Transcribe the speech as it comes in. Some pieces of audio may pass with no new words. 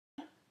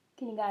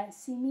Can you guys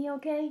see me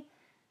okay?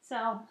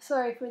 So,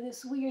 sorry for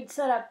this weird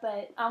setup,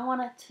 but I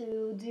wanted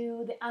to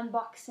do the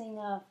unboxing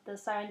of the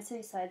SIREN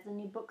Suicides, the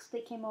new books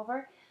that came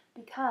over,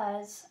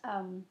 because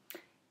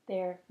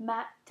they're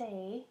matte,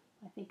 I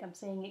think I'm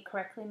saying it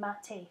correctly,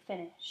 matte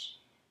finish,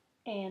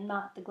 and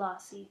not the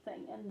glossy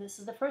thing. And this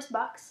is the first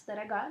box that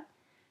I got,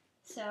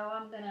 so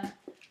I'm gonna,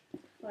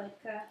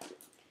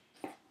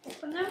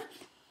 open them.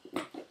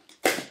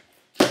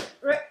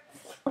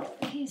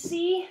 You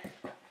see?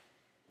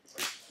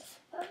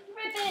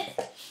 Rip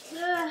it!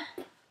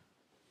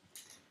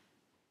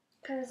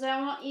 Because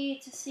I want you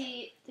to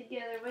see it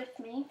together with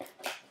me.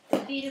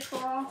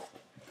 Beautiful.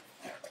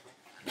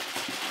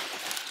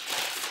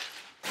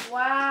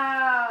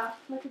 Wow,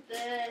 look at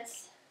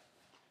this.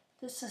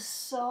 This is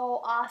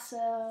so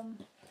awesome.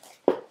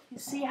 You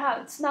see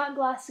how it's not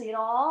glossy at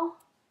all?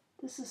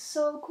 This is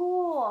so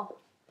cool.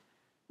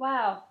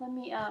 Wow, let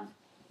me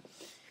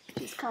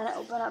just kind of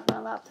open up my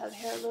laptop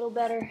here a little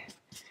better.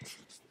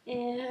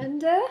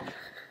 And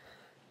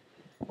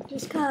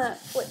just kind of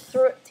flip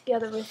through it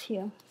together with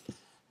you.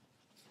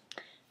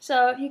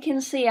 So you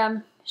can see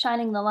I'm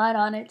shining the light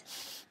on it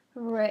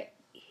right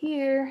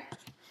here,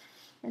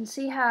 and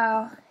see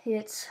how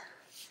it's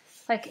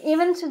like,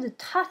 even to the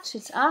touch,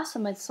 it's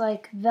awesome. It's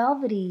like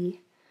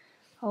velvety.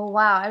 Oh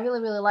wow, I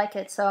really like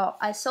it. So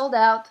I sold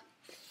out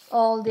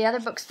all the other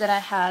books that I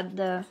had,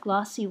 the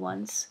glossy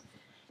ones,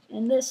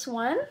 and this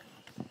one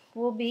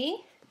will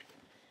be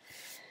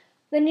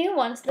the new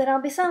ones that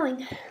I'll be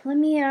selling. Let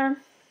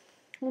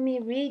me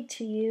read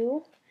to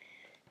you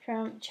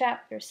from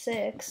chapter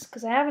 6,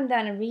 because I haven't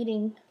done a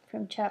reading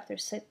from chapter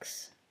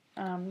 6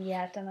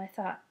 yet, and I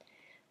thought,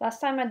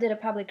 last time I did a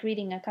public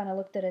reading, I kind of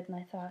looked at it and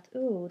I thought,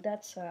 ooh,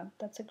 that's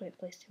a great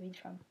place to read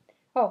from.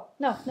 Oh,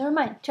 no, never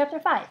mind, chapter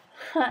 5.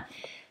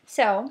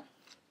 So,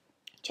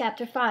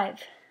 chapter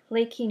 5,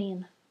 Lake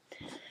Union.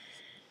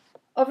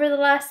 Over the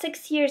last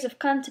 6 years of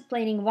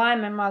contemplating why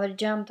my mother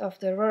jumped off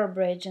the Aurora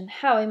Bridge and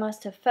how I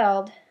must have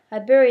felt, I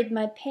buried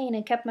my pain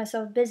and kept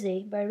myself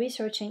busy by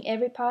researching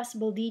every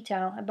possible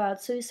detail about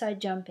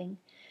suicide jumping.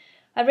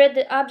 I read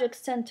that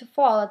objects tend to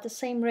fall at the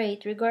same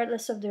rate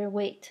regardless of their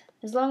weight,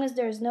 as long as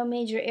there is no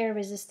major air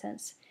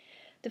resistance.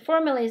 The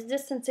formula is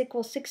distance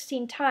equals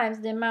 16 times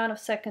the amount of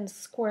seconds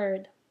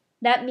squared.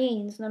 That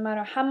means no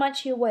matter how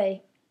much you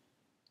weigh,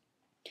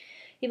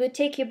 it would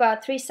take you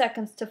about 3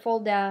 seconds to fall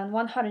down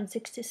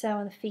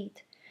 167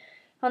 feet.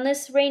 On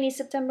this rainy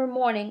September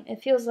morning,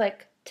 it feels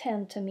like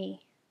 10 to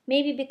me.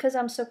 Maybe because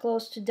I'm so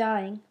close to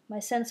dying, my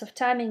sense of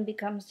timing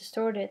becomes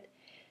distorted.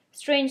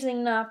 Strangely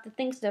enough, the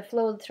things that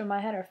flowed through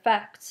my head are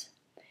facts.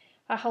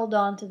 I hold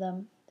on to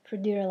them for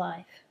dear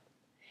life.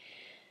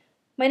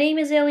 My name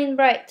is Alien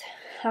Bright.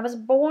 I was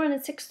born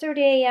at 6:30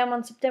 a.m.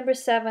 on September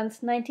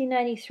 7th,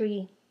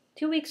 1993.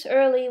 2 weeks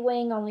early,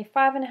 weighing only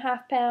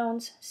 5.5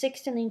 pounds,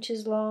 16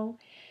 inches long.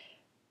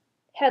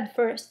 Head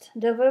first,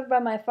 delivered by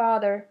my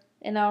father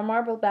in our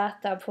marble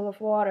bathtub full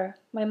of water,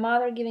 my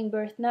mother giving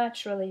birth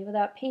naturally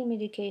without pain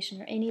medication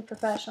or any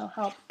professional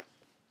help.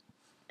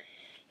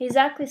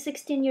 Exactly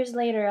 16 years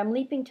later, I'm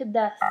leaping to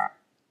death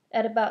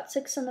at about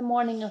 6 in the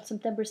morning on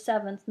September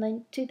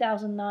 7th,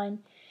 2009,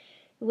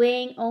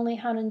 weighing only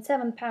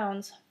 107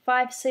 pounds,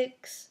 5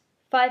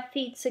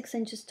 feet 6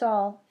 inches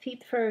tall,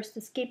 feet first,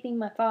 escaping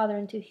my father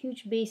into a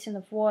huge basin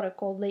of water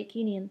called Lake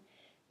Union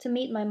to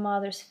meet my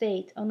mother's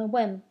fate on a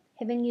whim,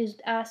 having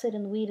used acid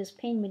and weed as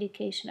pain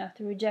medication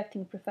after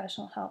rejecting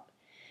professional help.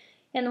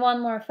 And one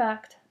more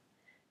fact.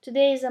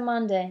 Today is a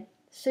Monday.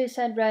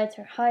 Suicide rates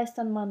are highest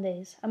on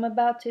Mondays. I'm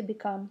about to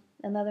become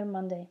another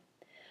Monday.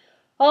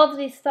 All of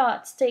these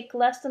thoughts take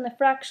less than a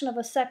fraction of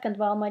a second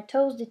while my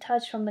toes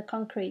detach from the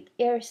concrete.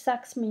 Air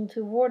sucks me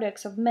into a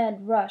vortex of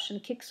mad rush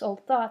and kicks all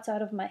thoughts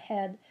out of my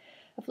head.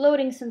 A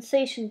floating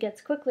sensation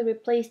gets quickly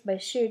replaced by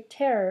sheer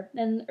terror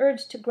and an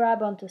urge to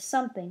grab onto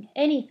something,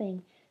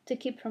 anything, to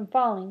keep from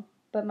falling.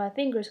 But my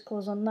fingers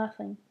close on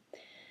nothing.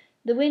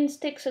 The wind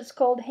sticks its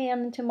cold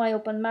hand into my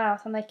open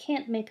mouth, and I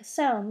can't make a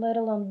sound, let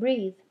alone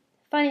breathe.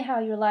 Funny how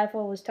your life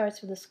always starts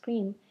with a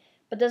scream,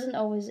 but doesn't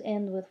always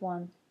end with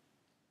one.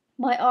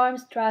 My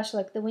arms thrash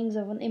like the wings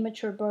of an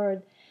immature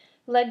bird.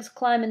 Legs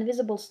climb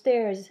invisible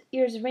stairs,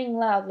 ears ring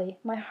loudly.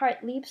 My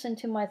heart leaps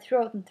into my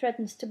throat and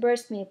threatens to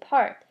burst me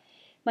apart.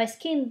 My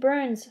skin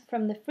burns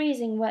from the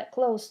freezing wet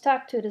clothes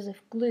stuck to it as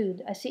if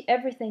glued. I see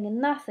everything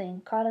and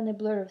nothing, caught in a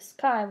blur of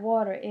sky,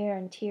 water, air,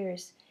 and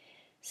tears.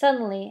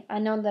 Suddenly, I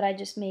know that I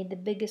just made the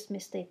biggest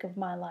mistake of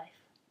my life.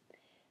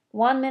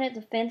 1 minute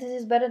of fantasy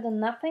is better than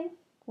nothing?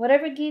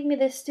 Whatever gave me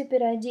this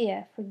stupid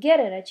idea? Forget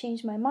it, I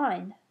changed my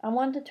mind. I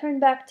want to turn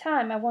back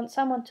time. I want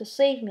someone to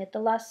save me at the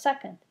last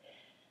second,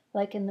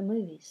 like in the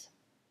movies.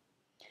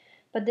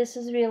 But this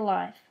is real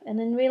life,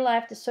 and in real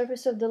life the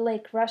surface of the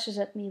lake rushes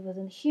at me with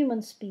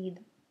inhuman speed.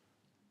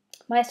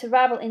 My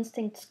survival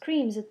instinct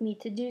screams at me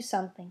to do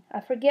something. I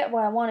forget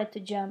why I wanted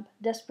to jump,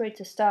 desperate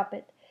to stop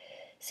it.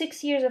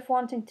 6 years of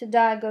wanting to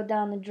die go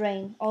down the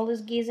drain, all this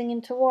gazing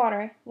into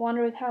water,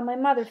 wondering how my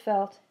mother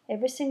felt.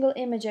 Every single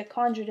image I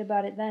conjured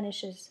about it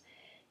vanishes.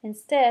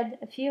 Instead,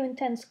 a few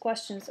intense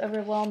questions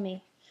overwhelm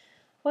me.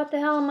 What the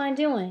hell am I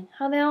doing?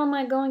 How the hell am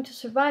I going to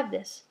survive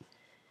this?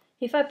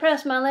 If I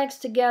press my legs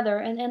together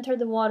and enter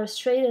the water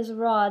straight as a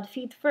rod,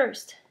 feet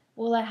first,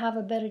 will I have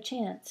a better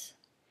chance?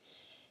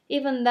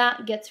 Even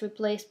that gets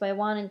replaced by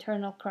one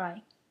internal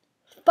cry.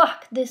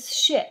 Fuck this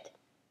shit!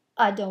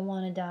 I don't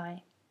want to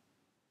die.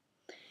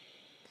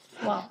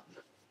 Well,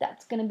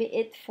 that's gonna be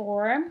it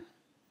for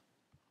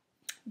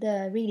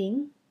the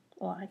reading.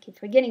 Oh, I keep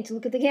forgetting to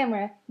look at the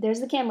camera. There's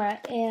the camera.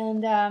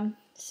 And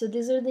so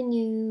these are the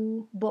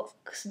new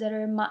books that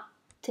are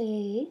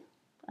mate.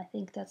 I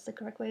think that's the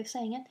correct way of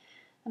saying it.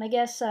 And I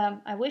guess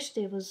I wished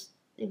it was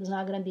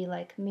not going to be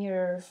like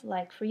mirror,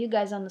 like for you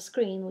guys on the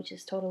screen, which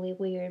is totally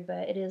weird,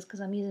 but it is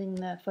because I'm using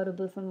the photo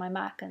booth on my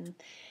Mac, and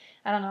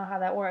I don't know how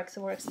that works.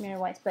 It works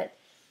mirror-wise, but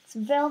it's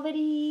velvety.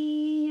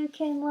 You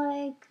can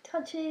like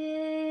touch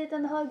it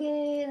and hug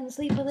it and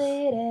sleep with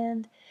it,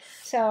 and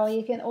so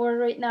you can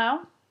order it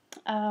now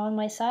on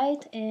my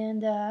site.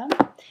 And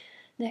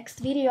next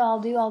video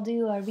I'll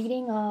do a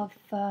reading of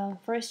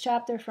first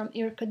chapter from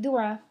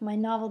Irkadura, my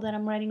novel that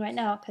I'm writing right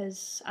now,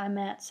 because I'm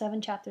at 7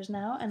 chapters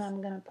now, and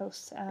I'm gonna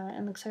post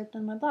an excerpt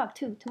on my blog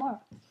too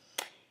tomorrow.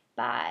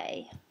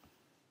 Bye.